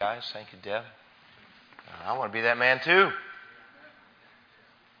guys. Thank you, Deb. I want to be that man too.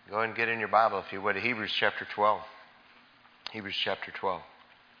 Go ahead and get in your Bible, if you would, to Hebrews chapter 12. Hebrews chapter 12.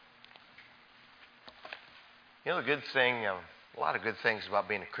 You know, the good thing, a lot of good things about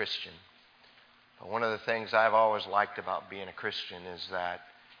being a Christian. But one of the things I've always liked about being a Christian is that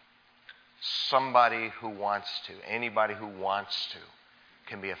anybody who wants to,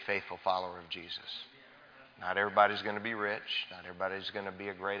 can be a faithful follower of Jesus. Not everybody's going to be rich. Not everybody's going to be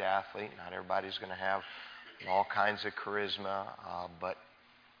a great athlete. Not everybody's going to have all kinds of charisma. But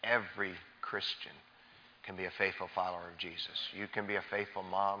every Christian can be a faithful follower of Jesus. You can be a faithful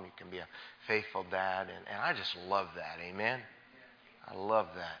mom. You can be a faithful dad. And I just love that. Amen? I love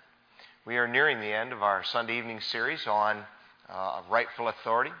that. We are nearing the end of our Sunday evening series on rightful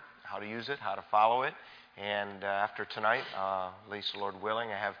authority, how to use it, how to follow it. And after tonight, at least Lord willing,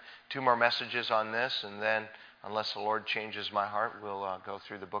 I have 2 more messages on this. And then, unless the Lord changes my heart, we'll go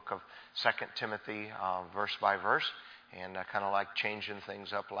through the book of 2 Timothy verse by verse. And I kind of like changing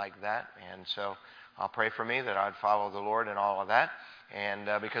things up like that. And so I'll pray for me that I'd follow the Lord in all of that. And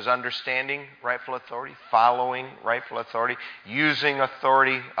because understanding rightful authority, following rightful authority, using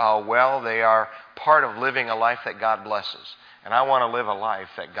authority well, they are part of living a life that God blesses. And I want to live a life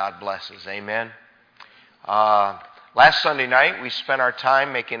that God blesses. Amen. Last Sunday night, we spent our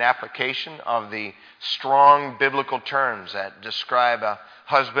time making application of the strong biblical terms that describe a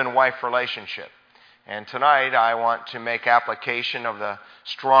husband-wife relationship. And tonight, I want to make application of the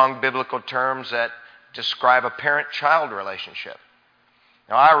strong biblical terms that describe a parent-child relationship.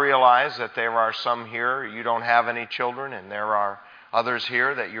 Now, I realize that there are some here, you don't have any children, and there are others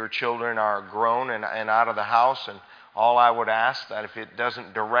here that your children are grown and out of the house. And all I would ask, that if it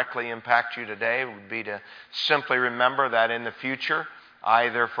doesn't directly impact you today, would be to simply remember that in the future,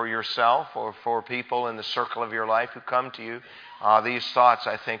 either for yourself or for people in the circle of your life who come to you, these thoughts,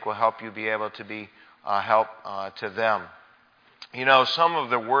 I think, will help you be able to be help to them. You know, some of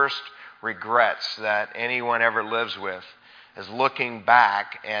the worst regrets that anyone ever lives with is looking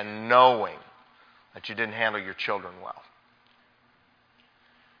back and knowing that you didn't handle your children well.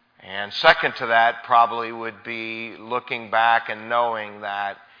 And second to that probably would be looking back and knowing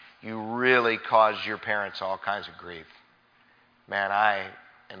that you really caused your parents all kinds of grief. Man, I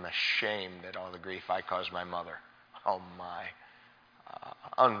am ashamed at all the grief I caused my mother. Oh my.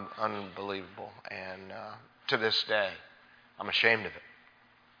 Unbelievable. And to this day, I'm ashamed of it.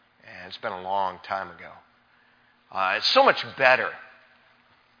 And it's been a long time ago. It's so much better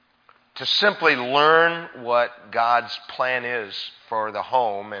to simply learn what God's plan is for the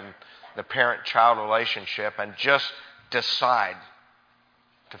home and the parent-child relationship and just decide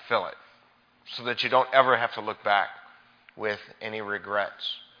to fill it so that you don't ever have to look back with any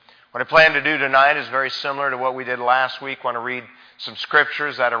regrets. What I plan to do tonight is very similar to what we did last week. I want to read some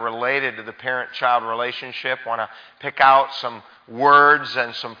scriptures that are related to the parent-child relationship. I want to pick out some words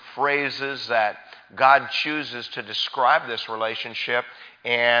and some phrases that God chooses to describe this relationship.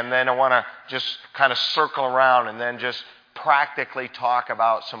 And then I want to just kind of circle around and then just practically talk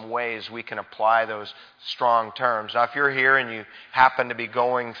about some ways we can apply those strong terms. Now, if you're here and you happen to be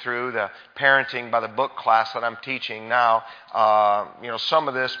going through the Parenting by the Book class that I'm teaching now, some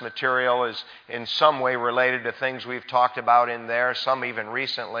of this material is in some way related to things we've talked about in there, some even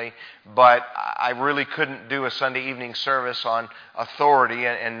recently, but I really couldn't do a Sunday evening service on authority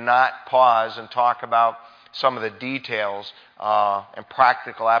and not pause and talk about some of the details and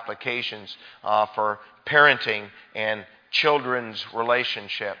practical applications for parenting and children's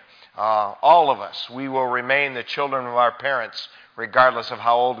relationship. All of us, we will remain the children of our parents regardless of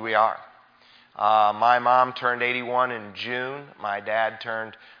how old we are. My mom turned 81 in June. My dad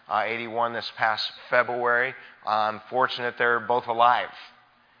turned 81 this past February. I'm fortunate they're both alive.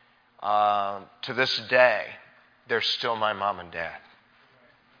 To this day, they're still my mom and dad.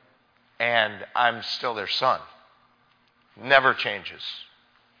 And I'm still their son. Never changes.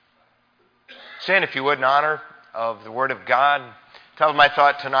 Stand, if you would, in honor of the Word of God. Tell my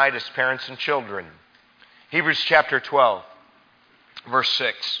thought tonight is parents and children. Hebrews chapter 12, verse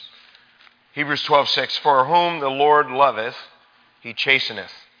 6. Hebrews 12:6. For whom the Lord loveth, he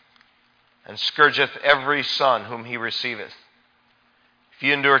chasteneth, and scourgeth every son whom he receiveth. If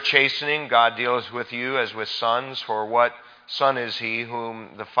ye endure chastening, God dealeth with you as with sons. For what son is he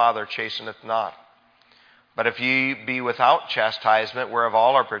whom the Father chasteneth not? But if ye be without chastisement, whereof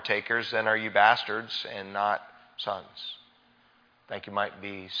all are partakers, then are ye bastards and not sons. Thank you. Might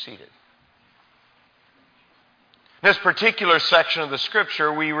be seated. In this particular section of the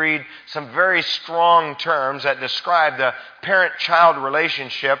Scripture, we read some very strong terms that describe the parent-child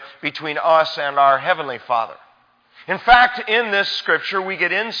relationship between us and our Heavenly Father. In fact, in this scripture, we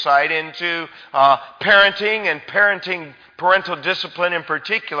get insight into parenting and parental discipline in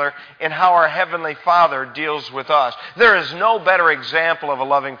particular, and how our Heavenly Father deals with us. There is no better example of a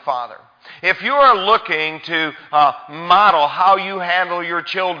loving Father. If you are looking to model how you handle your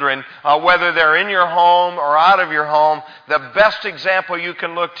children, whether they're in your home or out of your home, the best example you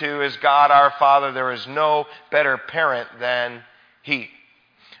can look to is God our Father. There is no better parent than He.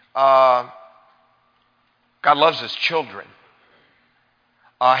 God loves His children.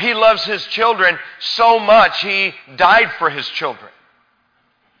 He loves His children so much, He died for His children.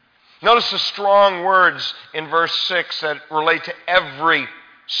 Notice the strong words in verse 6 that relate to every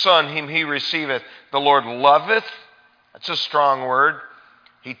son whom He receiveth. The Lord loveth, that's a strong word.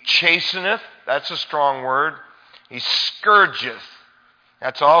 He chasteneth, that's a strong word. He scourgeth,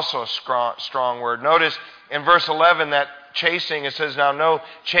 that's also a strong word. Notice in verse 11 that chastening, it says, now no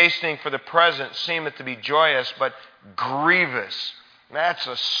chastening for the present seemeth to be joyous, but grievous. That's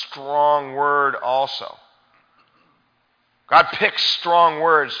a strong word also. God picks strong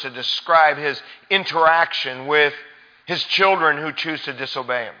words to describe His interaction with His children who choose to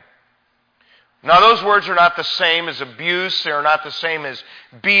disobey Him. Now those words are not the same as abuse, they are not the same as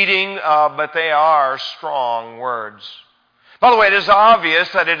beating, but they are strong words. By the way, it is obvious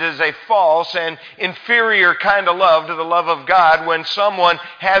that it is a false and inferior kind of love to the love of God when someone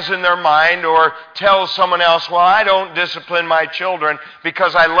has in their mind or tells someone else, well, I don't discipline my children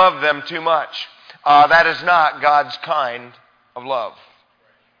because I love them too much. That is not God's kind of love.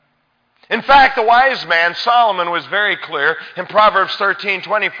 In fact, the wise man, Solomon, was very clear in Proverbs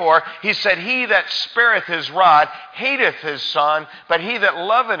 13:24. He said, he that spareth his rod hateth his son, but he that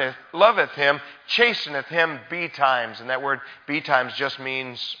loveth him chasteneth him betimes. And that word betimes just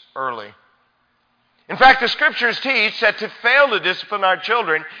means early. In fact, the Scriptures teach that to fail to discipline our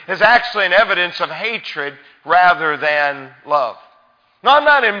children is actually an evidence of hatred rather than love. Now, I'm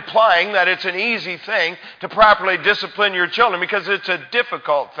not implying that it's an easy thing to properly discipline your children, because it's a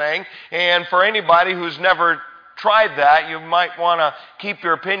difficult thing. And for anybody who's never tried that, you might want to keep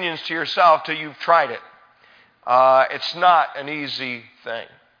your opinions to yourself till you've tried it. It's not an easy thing.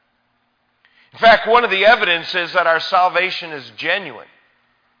 In fact, one of the evidences that our salvation is genuine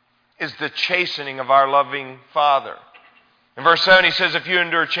is the chastening of our loving Father. In verse 7 he says, if you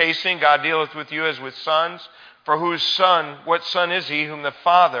endure chastening, God dealeth with you as with sons. For what son is he whom the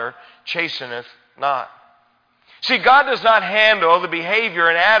Father chasteneth not? See, God does not handle the behavior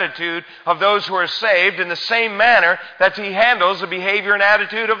and attitude of those who are saved in the same manner that He handles the behavior and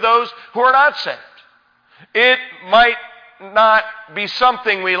attitude of those who are not saved. It might not be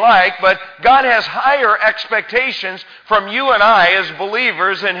something we like, but God has higher expectations from you and I as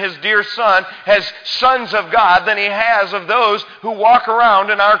believers in His dear Son, as sons of God, than He has of those who walk around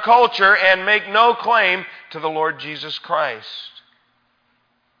in our culture and make no claim to the Lord Jesus Christ.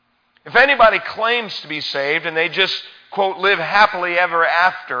 If anybody claims to be saved and they just, quote, live happily ever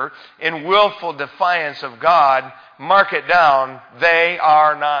after in willful defiance of God, mark it down, they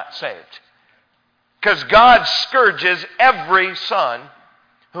are not saved. Because God scourges every son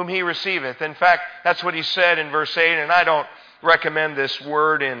whom He receiveth. In fact, that's what He said in verse 8, and I don't recommend this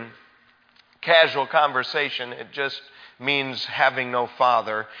word in casual conversation. It just means having no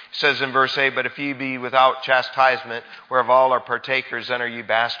father. He says in verse 8, but if ye be without chastisement, whereof all are partakers, then are ye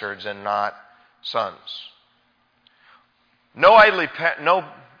bastards and not sons. No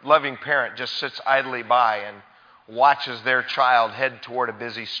loving parent just sits idly by and watches their child head toward a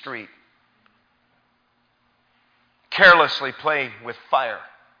busy street, carelessly play with fire,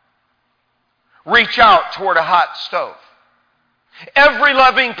 reach out toward a hot stove. Every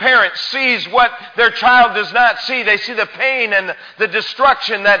loving parent sees what their child does not see. They see the pain and the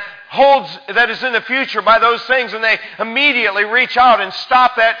destruction that is in the future by those things, and they immediately reach out and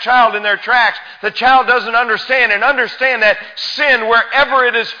stop that child in their tracks. The child doesn't understand that sin, wherever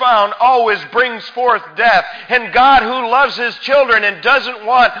it is found, always brings forth death. And God, who loves His children and doesn't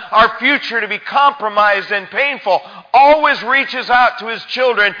want our future to be compromised and painful, always reaches out to His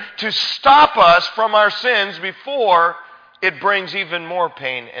children to stop us from our sins before it brings even more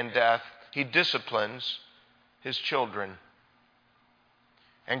pain and death. He disciplines His children.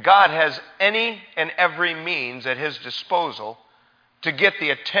 And God has any and every means at His disposal to get the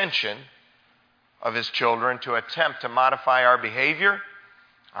attention of His children, to attempt to modify our behavior,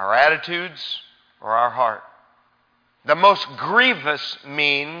 our attitudes, or our heart. The most grievous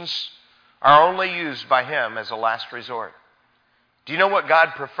means are only used by Him as a last resort. Do you know what God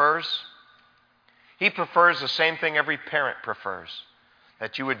prefers? He prefers the same thing every parent prefers.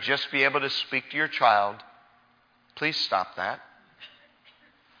 That you would just be able to speak to your child, please stop that.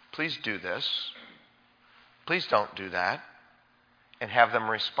 Please do this. Please don't do that and have them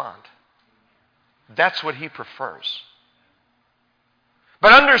respond. That's what He prefers.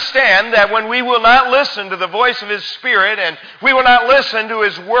 But understand that when we will not listen to the voice of His Spirit and we will not listen to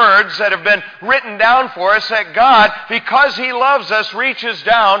His words that have been written down for us, that God, because He loves us, reaches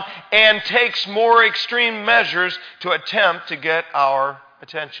down and takes more extreme measures to attempt to get our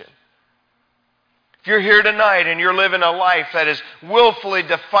attention. If you're here tonight and you're living a life that is willfully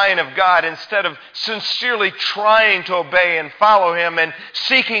defiant of God instead of sincerely trying to obey and follow Him and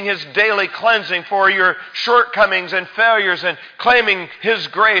seeking His daily cleansing for your shortcomings and failures and claiming His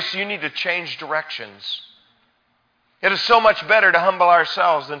grace, you need to change directions. It is so much better to humble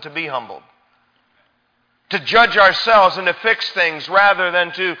ourselves than to be humbled. To judge ourselves and to fix things rather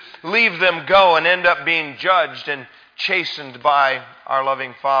than to leave them go and end up being judged and chastened by our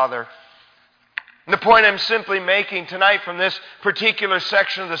loving Father. And the point I'm simply making tonight from this particular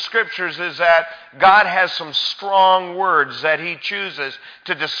section of the Scriptures is that God has some strong words that He chooses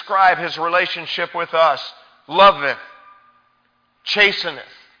to describe His relationship with us. Loveth, chasteneth,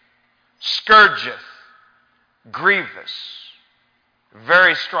 scourgeth, grievous.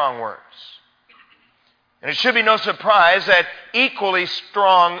 Very strong words. And it should be no surprise that equally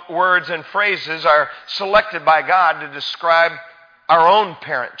strong words and phrases are selected by God to describe our own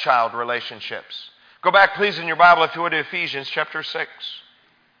parent-child relationships. Go back, please, in your Bible, if you would, to Ephesians chapter 6.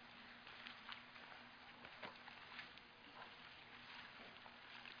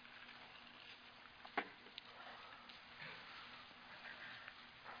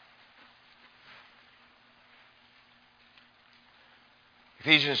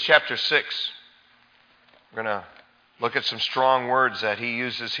 Ephesians chapter 6. We're going to look at some strong words that he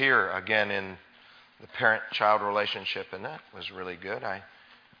uses here, again, in the parent-child relationship, and that was really good. I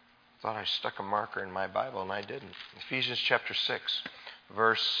thought I stuck a marker in my Bible, and I didn't. Ephesians chapter 6,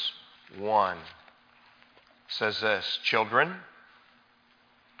 verse 1 says this, Children,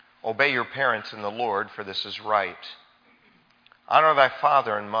 obey your parents in the Lord, for this is right. Honor thy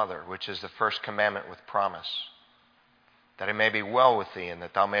father and mother, which is the first commandment with promise, that it may be well with thee, and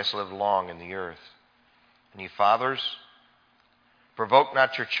that thou mayest live long in the earth. And ye fathers, provoke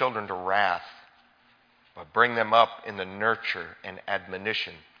not your children to wrath, but bring them up in the nurture and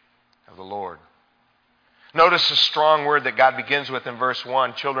admonition of the Lord. Notice the strong word that God begins with in verse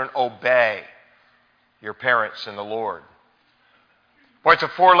 1. Children, obey your parents in the Lord. Boy, it's a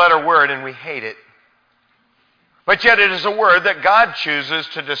 4-letter word and we hate it. But yet it is a word that God chooses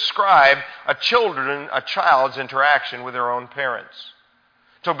to describe a child's interaction with their own parents.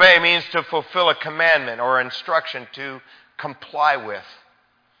 To obey means to fulfill a commandment or instruction, to comply with.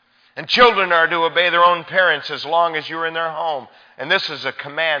 And children are to obey their own parents as long as you're in their home. And this is a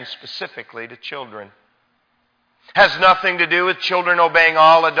command specifically to children. Has nothing to do with children obeying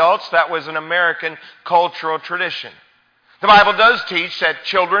all adults. That was an American cultural tradition. The Bible does teach that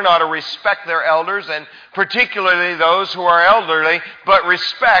children ought to respect their elders, and particularly those who are elderly, but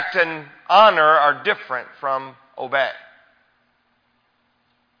respect and honor are different from obey.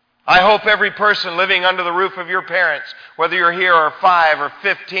 I hope every person living under the roof of your parents, whether you're here or 5 or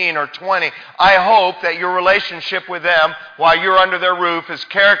 15 or 20, I hope that your relationship with them while you're under their roof is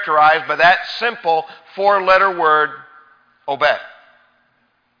characterized by that simple 4-letter word, obey.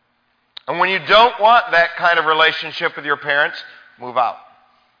 And when you don't want that kind of relationship with your parents, move out.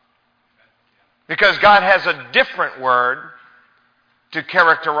 Because God has a different word to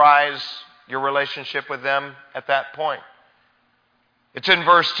characterize your relationship with them at that point. It's in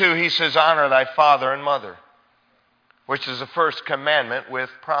verse 2. He says, honor thy father and mother, which is the first commandment with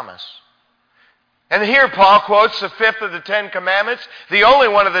promise. And here Paul quotes the 5th of the 10 commandments, the only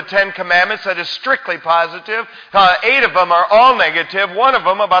one of the 10 commandments that is strictly positive. 8 of them are all negative. One of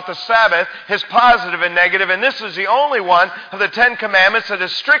them, about the Sabbath, is positive and negative. And this is the only one of the 10 commandments that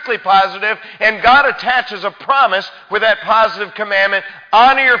is strictly positive. And God attaches a promise with that positive commandment.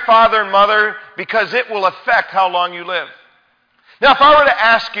 Honor your father and mother because it will affect how long you live. Now, if I were to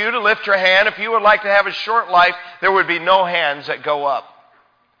ask you to lift your hand, if you would like to have a short life, there would be no hands that go up.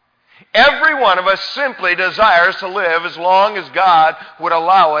 Every one of us simply desires to live as long as God would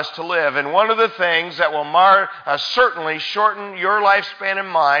allow us to live. And one of the things that will certainly shorten your lifespan and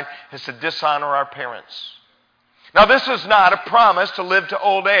mine is to dishonor our parents. Now, this is not a promise to live to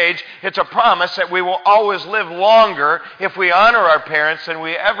old age. It's a promise that we will always live longer if we honor our parents than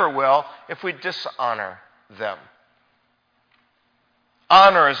we ever will if we dishonor them.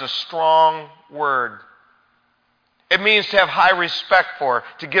 Honor is a strong word. It means to have high respect for,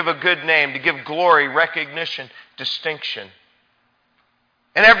 to give a good name, to give glory, recognition, distinction.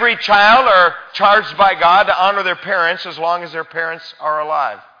 And every child are charged by God to honor their parents as long as their parents are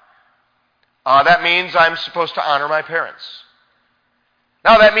alive. That means I'm supposed to honor my parents.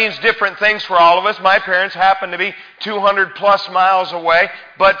 Now that means different things for all of us. My parents happen to be 200 plus miles away,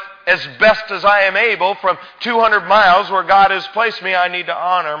 but as best as I am able from 200 miles where God has placed me, I need to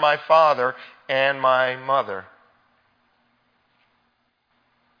honor my father and my mother.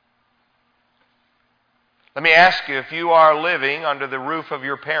 Let me ask you, if you are living under the roof of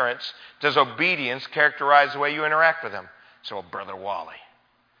your parents, does obedience characterize the way you interact with them? So, Brother Wally,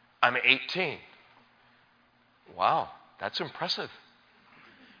 I'm 18. Wow, that's impressive.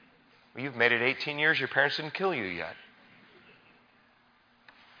 Well, you've made it 18 years, your parents didn't kill you yet.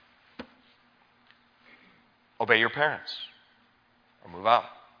 Obey your parents or move out.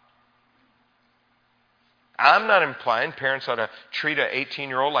 I'm not implying parents ought to treat an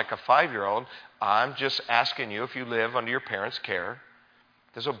 18-year-old like a 5-year-old. I'm just asking you, if you live under your parents' care,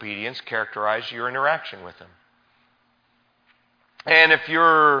 does obedience characterize your interaction with them? And if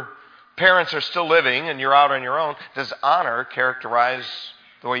your parents are still living and you're out on your own, does honor characterize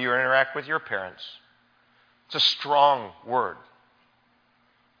the way you interact with your parents? It's a strong word.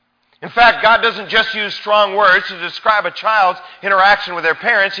 In fact, God doesn't just use strong words to describe a child's interaction with their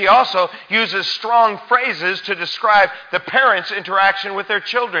parents. He also uses strong phrases to describe the parents' interaction with their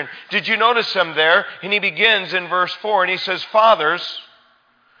children. Did you notice them there? And he begins in verse 4 and he says, "Fathers,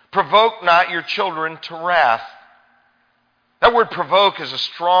 provoke not your children to wrath." That word provoke is a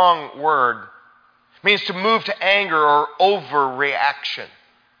strong word. It means to move to anger or overreaction.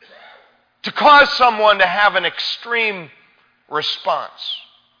 To cause someone to have an extreme response.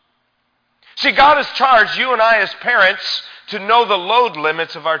 See, God has charged you and I as parents to know the load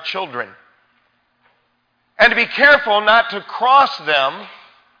limits of our children. And to be careful not to cross them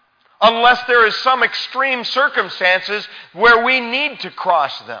unless there is some extreme circumstances where we need to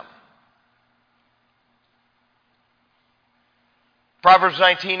cross them. Proverbs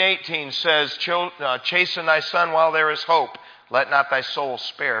 19:18 says, "Chasten thy son while there is hope. Let not thy soul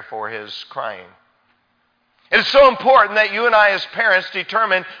spare for his crying." It is so important that you and I as parents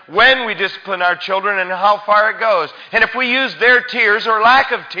determine when we discipline our children and how far it goes. And if we use their tears or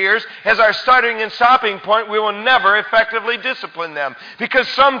lack of tears as our starting and stopping point, we will never effectively discipline them. Because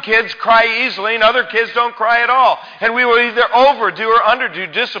some kids cry easily and other kids don't cry at all. And we will either overdo or underdo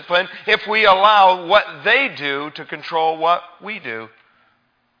discipline if we allow what they do to control what we do.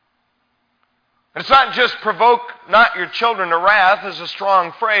 And it's not just provoke not your children to wrath is a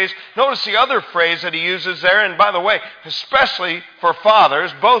strong phrase. Notice the other phrase that he uses there, and by the way, especially for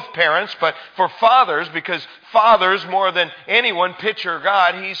fathers, both parents, but for fathers, because fathers more than anyone picture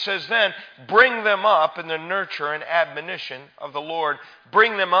God, he says then, bring them up in the nurture and admonition of the Lord.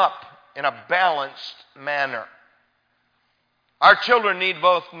 Bring them up in a balanced manner. Our children need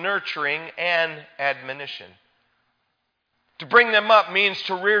both nurturing and admonition. To bring them up means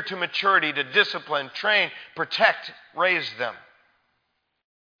to rear to maturity, to discipline, train, protect, raise them.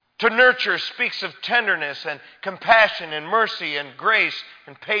 To nurture speaks of tenderness and compassion and mercy and grace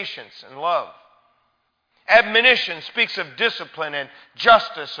and patience and love. Admonition speaks of discipline and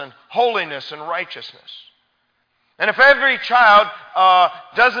justice and holiness and righteousness. And if every child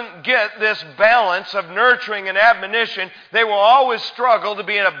doesn't get this balance of nurturing and admonition, they will always struggle to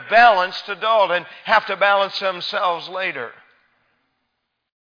be a balanced adult and have to balance themselves later.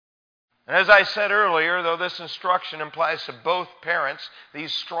 And as I said earlier, though this instruction applies to both parents,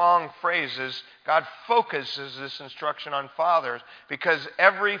 these strong phrases, God focuses this instruction on fathers because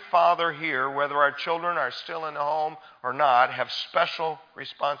every father here, whether our children are still in the home or not, have special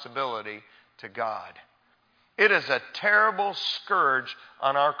responsibility to God. It is a terrible scourge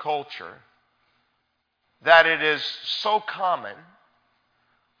on our culture that it is so common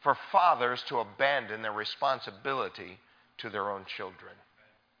for fathers to abandon their responsibility to their own children.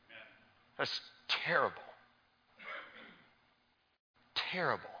 That's terrible.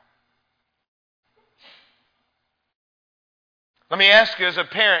 Terrible. Let me ask you as a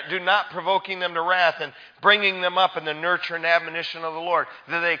parent, do not provoking them to wrath and bringing them up in the nurture and admonition of the Lord,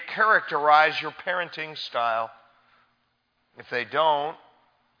 do they characterize your parenting style? If they don't,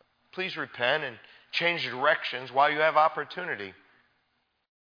 please repent and change directions while you have opportunity.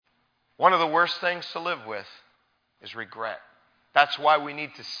 One of the worst things to live with is regret. That's why we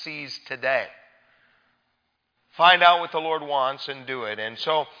need to seize today. Find out what the Lord wants and do it. And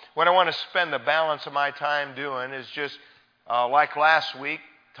so what I want to spend the balance of my time doing is just, like last week,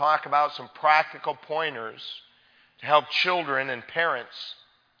 talk about some practical pointers to help children and parents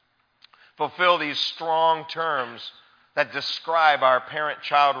fulfill these strong terms that describe our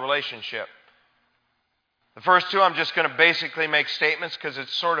parent-child relationship. The first two, I'm just going to basically make statements because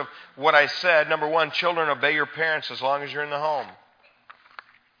it's sort of what I said. Number one, children, obey your parents as long as you're in the home.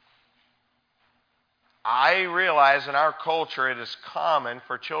 I realize in our culture it is common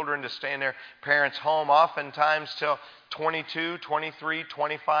for children to stay in their parents' home oftentimes till 22, 23,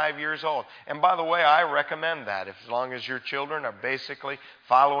 25 years old. And by the way, I recommend that. As long as your children are basically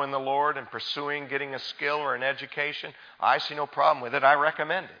following the Lord and pursuing getting a skill or an education, I see no problem with it. I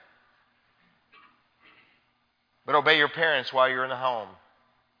recommend it. But obey your parents while you're in the home.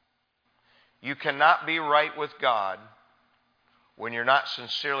 You cannot be right with God when you're not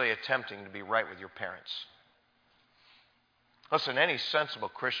sincerely attempting to be right with your parents. Listen, any sensible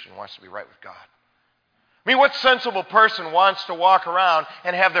Christian wants to be right with God. I mean, what sensible person wants to walk around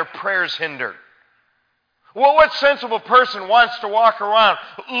and have their prayers hindered? Well, what sensible person wants to walk around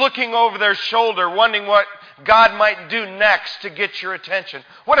looking over their shoulder, wondering what God might do next to get your attention?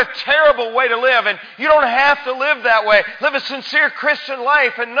 What a terrible way to live. And you don't have to live that way. Live a sincere Christian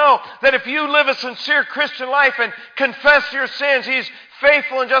life and know that if you live a sincere Christian life and confess your sins, He's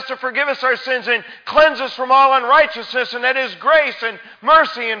faithful and just to forgive us our sins and cleanse us from all unrighteousness, and that His grace and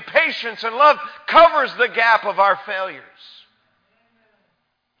mercy and patience and love covers the gap of our failures.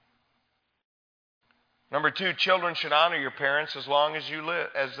 Number 2, children should honor your parents as long as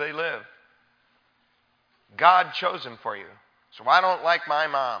they live. God chose them for you. So I don't like my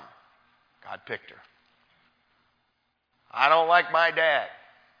mom. God picked her. I don't like my dad.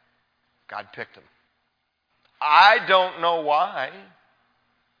 God picked him. I don't know why.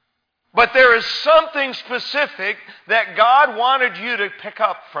 But there is something specific that God wanted you to pick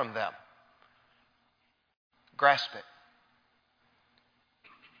up from them. Grasp it.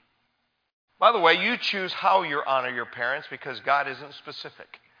 By the way, you choose how you honor your parents because God isn't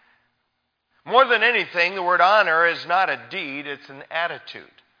specific. More than anything, the word honor is not a deed, it's an attitude.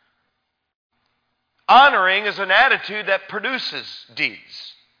 Honoring is an attitude that produces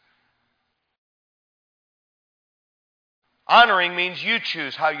deeds. Honoring means you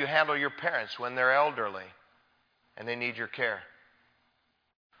choose how you handle your parents when they're elderly and they need your care.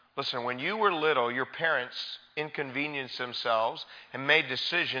 Listen, when you were little, your parents inconvenienced themselves and made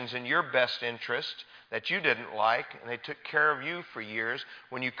decisions in your best interest that you didn't like, and they took care of you for years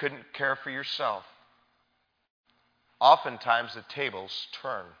when you couldn't care for yourself. Oftentimes the tables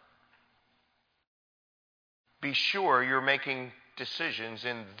turn. Be sure you're making decisions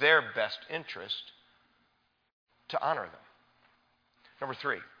in their best interest to honor them. Number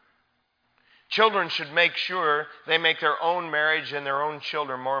 3, children should make sure they make their own marriage and their own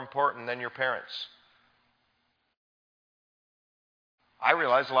children more important than your parents. I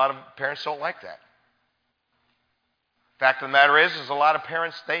realize a lot of parents don't like that. Fact of the matter is a lot of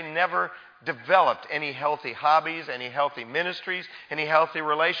parents, they never developed any healthy hobbies, any healthy ministries, any healthy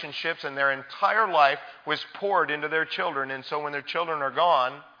relationships, and their entire life was poured into their children. And so when their children are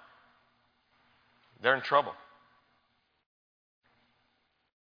gone, they're in trouble.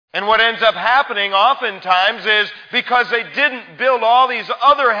 And what ends up happening oftentimes is because they didn't build all these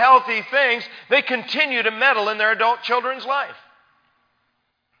other healthy things, they continue to meddle in their adult children's life.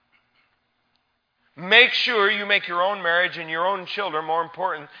 Make sure you make your own marriage and your own children more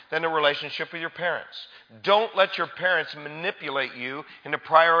important than the relationship with your parents. Don't let your parents manipulate you into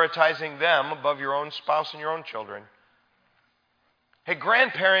prioritizing them above your own spouse and your own children. Hey,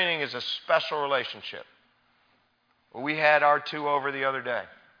 grandparenting is a special relationship. We had our 2 over the other day.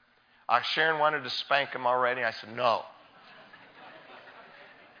 Sharon wanted to spank them already. I said, no.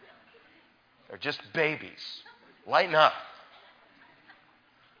 They're just babies. Lighten up.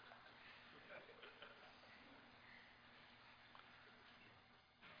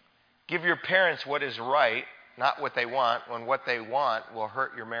 Give your parents what is right, not what they want, when what they want will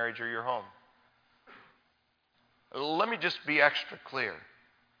hurt your marriage or your home. Let me just be extra clear.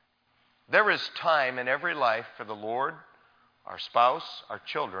 There is time in every life for the Lord, our spouse, our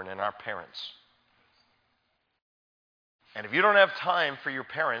children, and our parents. And if you don't have time for your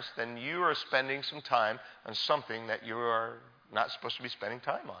parents, then you are spending some time on something that you are not supposed to be spending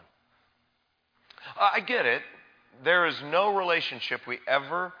time on. I get it. There is no relationship we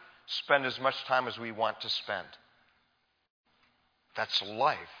ever spend as much time as we want to spend. That's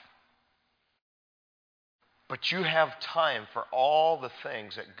life. But you have time for all the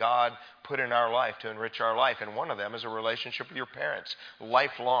things that God put in our life to enrich our life. And one of them is a relationship with your parents,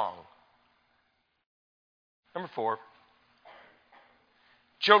 lifelong. Number 4,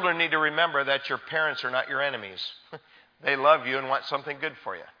 children need to remember that your parents are not your enemies. They love you and want something good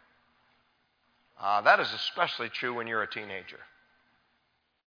for you. That is especially true when you're a teenager.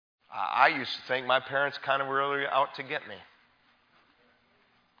 I used to think my parents kind of were really out to get me.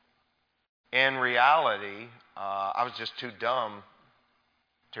 In reality, I was just too dumb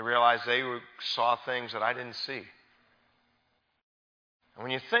to realize they saw things that I didn't see. And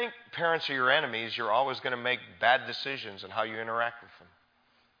when you think parents are your enemies, you're always going to make bad decisions in how you interact with them.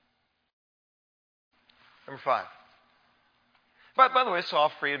 Number 5. By the way, it's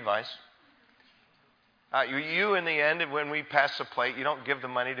all free advice. You, in the end, when we pass the plate, you don't give the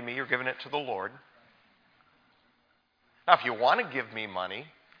money to me, you're giving it to the Lord. Now, if you want to give me money,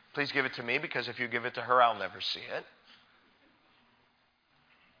 please give it to me, because if you give it to her, I'll never see it.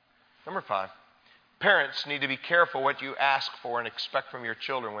 Number 5, parents need to be careful what you ask for and expect from your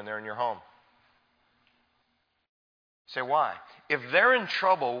children when they're in your home. Say, why? If they're in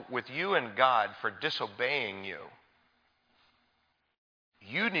trouble with you and God for disobeying you,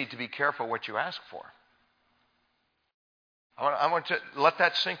 you need to be careful what you ask for. I want to let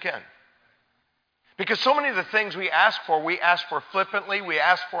that sink in. Because so many of the things we ask for flippantly, we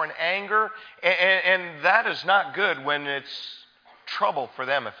ask for in anger, and that is not good when it's trouble for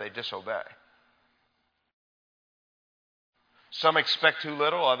them if they disobey. Some expect too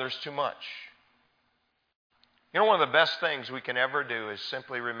little, others too much. You know, one of the best things we can ever do is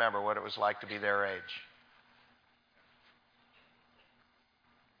simply remember what it was like to be their age.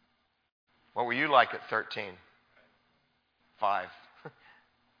 What were you like at 13? 5?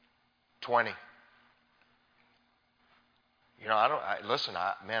 20? You know,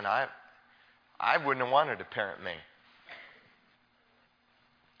 I wouldn't have wanted to parent me.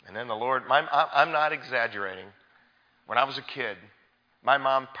 And then the Lord, I'm not exaggerating. When I was a kid, my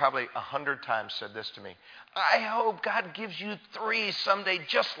mom probably 100 times said this to me: I hope God gives you 3 someday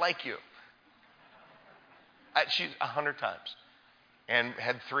just like you. She's 100 times. And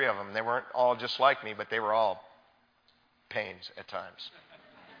had 3 of them. They weren't all just like me, but they were all pains at times.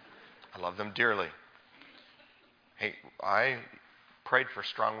 I love them dearly. Hey, I prayed for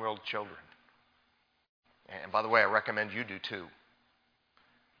strong-willed children. And by the way, I recommend you do too.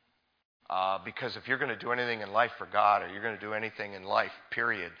 Because if you're going to do anything in life for God, or you're going to do anything in life,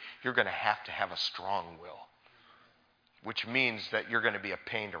 period, you're going to have a strong will. Which means that you're going to be a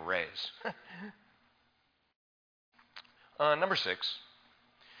pain to raise. Number 6.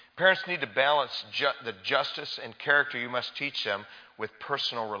 Parents need to balance the justice and character you must teach them with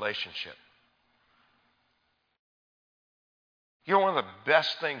personal relationship. You know, one of the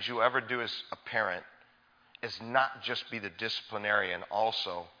best things you ever do as a parent is not just be the disciplinarian,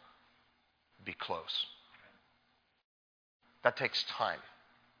 also be close. That takes time.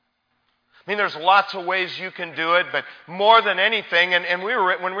 I mean, there's lots of ways you can do it, but more than anything, and when we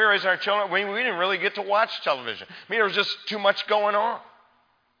were raising our children, we didn't really get to watch television. I mean, there was just too much going on.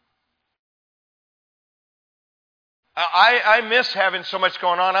 I miss having so much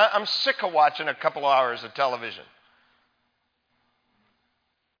going on. I'm sick of watching a couple hours of television.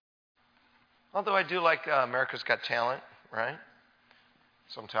 Although I do like America's Got Talent, right?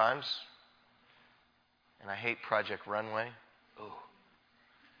 Sometimes. And I hate Project Runway. Ooh,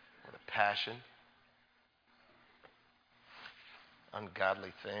 what a passion.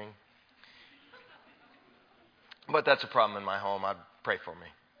 Ungodly thing. But that's a problem in my home. Pray for me.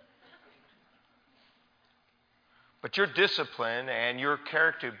 But your discipline and your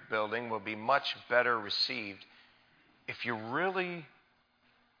character building will be much better received if you really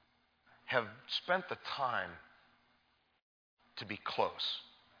have spent the time to be close.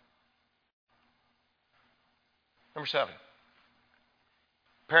 Number 7.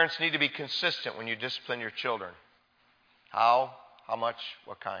 Parents need to be consistent when you discipline your children. How? How much?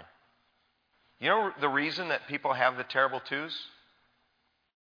 What kind? You know the reason that people have the terrible twos?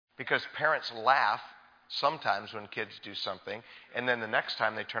 Because parents laugh sometimes when kids do something, and then the next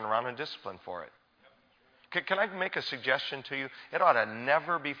time they turn around and discipline for it. Can I make a suggestion to you? It ought to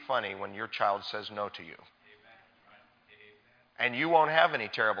never be funny when your child says no to you. And you won't have any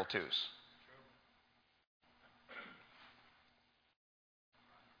terrible twos.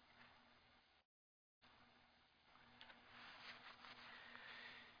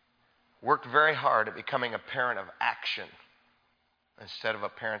 Work very hard at becoming a parent of action instead of a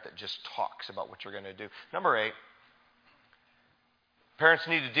parent that just talks about what you're going to do. Number 8, parents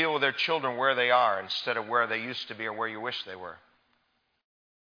need to deal with their children where they are instead of where they used to be or where you wish they were.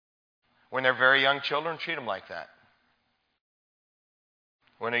 When they're very young children, treat them like that.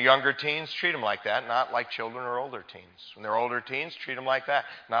 When they're younger teens, treat them like that, not like children or older teens. When they're older teens, treat them like that,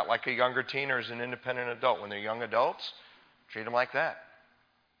 not like a younger teen or as an independent adult. When they're young adults, treat them like that.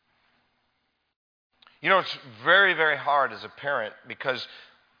 You know, it's very, very hard as a parent because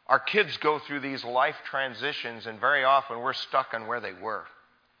our kids go through these life transitions, and very often we're stuck on where they were.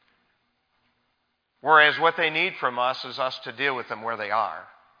 Whereas what they need from us is us to deal with them where they are.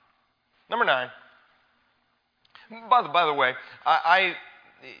 Number 9. By the way, I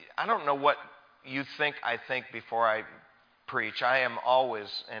don't know what you think I think before I preach, I am always,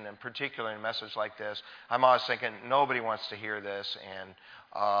 and in particular in a message like this, I'm always thinking nobody wants to hear this,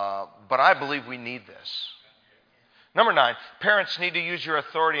 but I believe we need this. Number 9, parents need to use your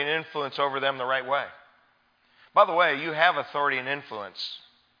authority and influence over them the right way. By the way, you have authority and influence.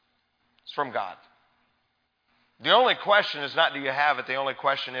 It's from God. The only question is not do you have it, the only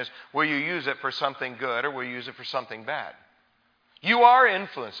question is will you use it for something good or will you use it for something bad? You are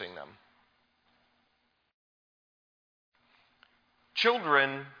influencing them.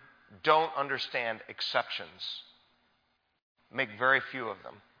 Children don't understand exceptions. Make very few of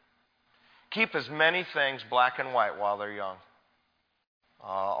them. Keep as many things black and white while they're young.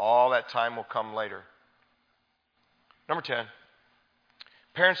 All that time will come later. Number 10,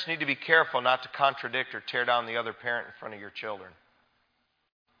 parents need to be careful not to contradict or tear down the other parent in front of your children.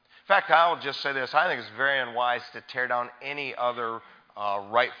 In fact, I will just say this. I think it's very unwise to tear down any other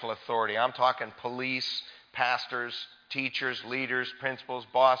rightful authority. I'm talking police, pastors, teachers, leaders, principals,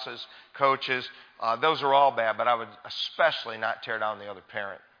 bosses, coaches. Those are all bad, but I would especially not tear down the other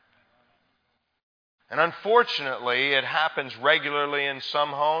parent. And unfortunately, it happens regularly in some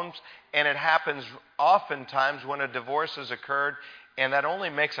homes, and it happens oftentimes when a divorce has occurred, and that only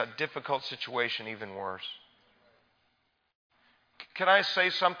makes a difficult situation even worse. Can I say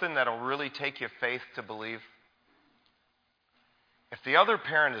something that'll really take your faith to believe? If the other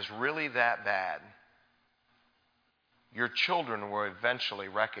parent is really that bad, your children will eventually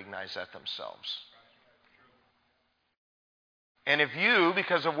recognize that themselves. And if you,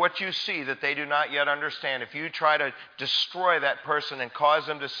 because of what you see that they do not yet understand, if you try to destroy that person and cause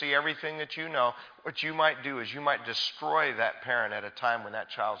them to see everything that you know, what you might do is you might destroy that parent at a time when that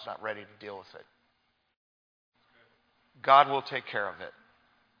child's not ready to deal with it. God will take care of it.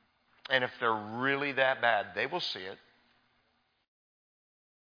 And if they're really that bad, they will see it.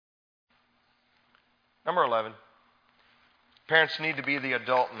 Number 11, parents need to be the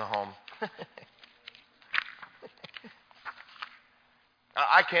adult in the home.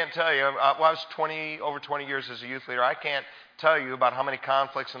 I can't tell you, I was over 20 years as a youth leader. I can't tell you about how many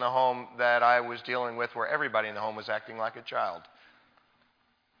conflicts in the home that I was dealing with where everybody in the home was acting like a child.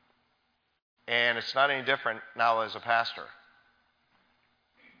 And it's not any different now as a pastor.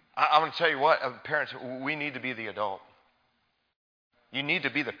 I'm going to tell you what, parents, we need to be the adult. You need to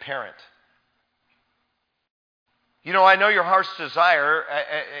be the parent. You know, I know your heart's desire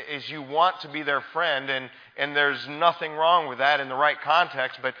is you want to be their friend, and there's nothing wrong with that in the right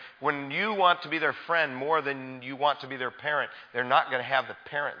context, but when you want to be their friend more than you want to be their parent, they're not going to have the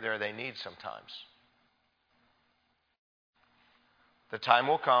parent there they need sometimes. The time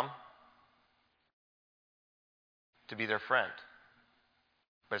will come to be their friend,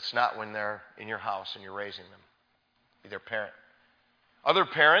 but it's not when they're in your house and you're raising them. Be their parent. Other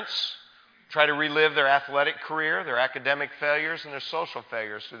parents try to relive their athletic career, their academic failures, and their social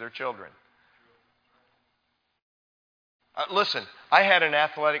failures through their children. Listen, I had an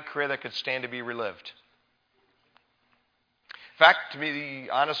athletic career that could stand to be relived. In fact, to be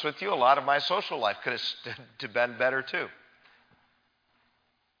honest with you, a lot of my social life could have stood to been better too.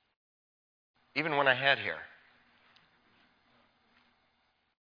 Even when I had hair.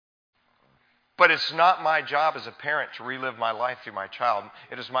 But it's not my job as a parent to relive my life through my child.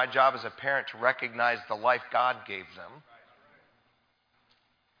 It is my job as a parent to recognize the life God gave them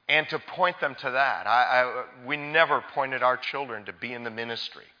and to point them to that. We never pointed our children to be in the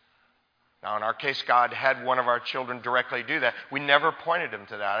ministry. Now, in our case, God had one of our children directly do that. We never pointed them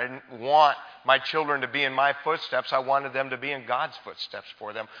to that. I didn't want my children to be in my footsteps. I wanted them to be in God's footsteps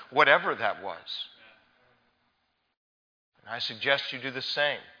for them, whatever that was. And I suggest you do the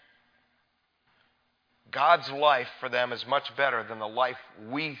same. God's life for them is much better than the life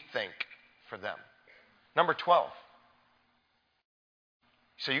we think for them. Number 12.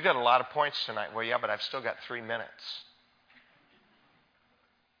 So you got a lot of points tonight. Well, yeah, but I've still got 3 minutes.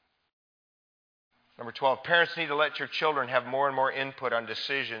 Number 12, parents need to let your children have more and more input on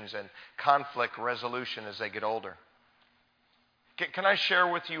decisions and conflict resolution as they get older. Can I share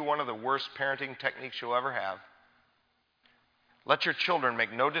with you one of the worst parenting techniques you'll ever have? Let your children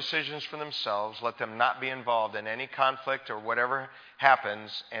make no decisions for themselves. Let them not be involved in any conflict or whatever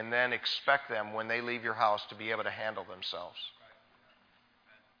happens, and then expect them when they leave your house to be able to handle themselves.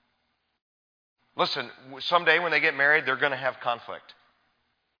 Listen, someday when they get married, they're going to have conflict.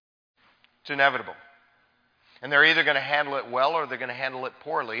 It's inevitable. And they're either going to handle it well or they're going to handle it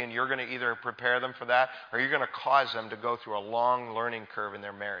poorly, and you're going to either prepare them for that or you're going to cause them to go through a long learning curve in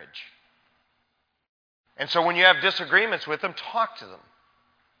their marriage. And so when you have disagreements with them, talk to them.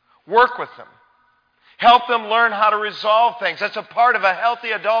 Work with them. Help them learn how to resolve things. That's a part of a healthy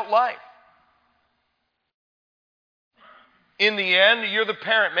adult life. In the end, you're the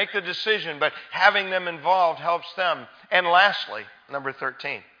parent. Make the decision, but having them involved helps them. And lastly, number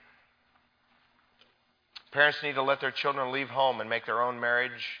 13. Parents need to let their children leave home and make their own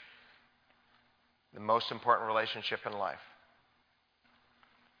marriage the most important relationship in life.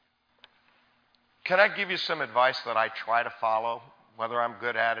 Can I give you some advice that I try to follow? Whether I'm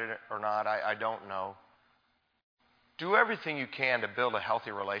good at it or not, I don't know. Do everything you can to build a healthy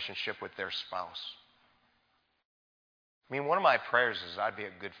relationship with their spouse. I mean, one of my prayers is I'd be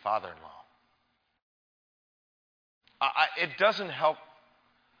a good father-in-law. It doesn't help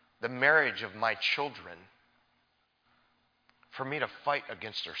the marriage of my children for me to fight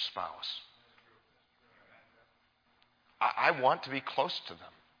against their spouse. I want to be close to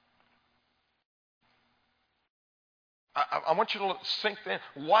them. I want you to sink in.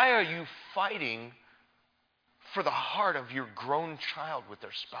 Why are you fighting for the heart of your grown child with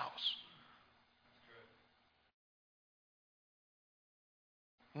their spouse?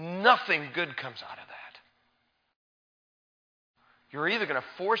 Nothing good comes out of that. You're either going to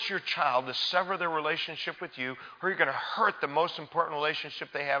force your child to sever their relationship with you, or you're going to hurt the most important relationship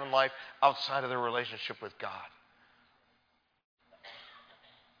they have in life outside of their relationship with God.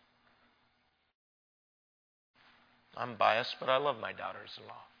 I'm biased, but I love my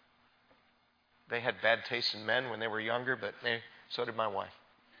daughters-in-law. They had bad taste in men when they were younger, but so did my wife.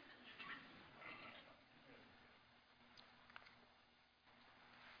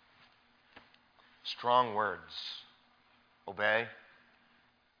 Strong words. Obey.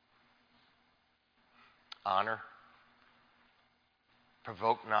 Honor.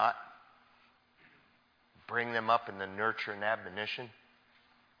 Provoke not. Bring them up in the nurture and admonition.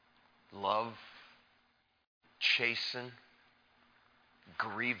 Love. Chasten.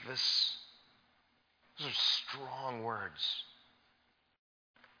 Grievous. Those are strong words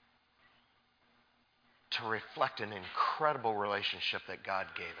to reflect an incredible relationship that God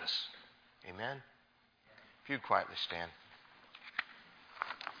gave us. Amen? If you'd quietly stand.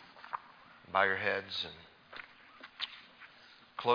 Bow your heads and